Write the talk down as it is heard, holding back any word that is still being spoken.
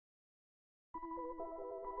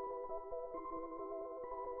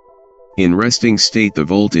In resting state, the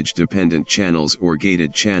voltage-dependent channels or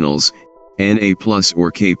gated channels, Na+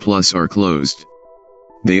 or K+ are closed.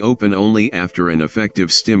 They open only after an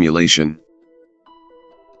effective stimulation.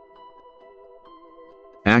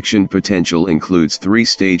 Action potential includes 3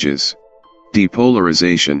 stages: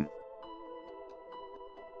 depolarization,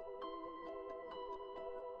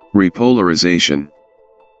 repolarization,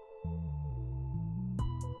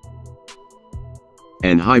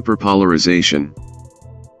 and hyperpolarization.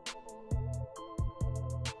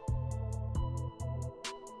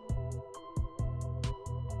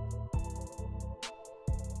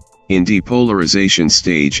 In depolarization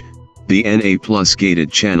stage, the Na+ gated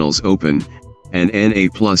channels open, and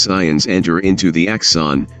Na+ ions enter into the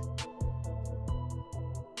axon.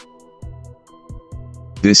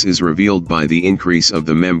 This is revealed by the increase of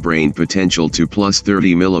the membrane potential to plus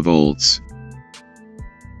 30 mV.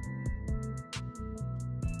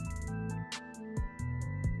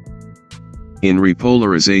 In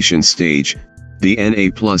repolarization stage, the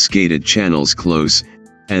Na+ gated channels close,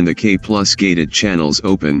 and the K+ gated channels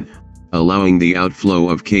open, allowing the outflow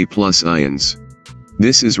of K+ ions.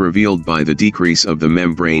 This is revealed by the decrease of the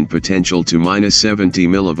membrane potential to minus 70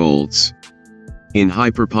 mV. In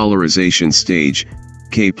hyperpolarization stage,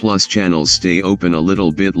 K+ channels stay open a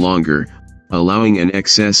little bit longer, allowing an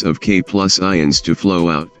excess of K+ ions to flow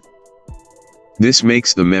out. This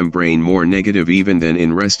makes the membrane more negative even than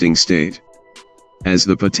in resting state. As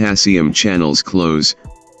the potassium channels close,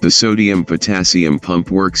 the sodium-potassium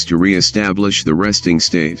pump works to re-establish the resting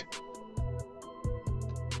state.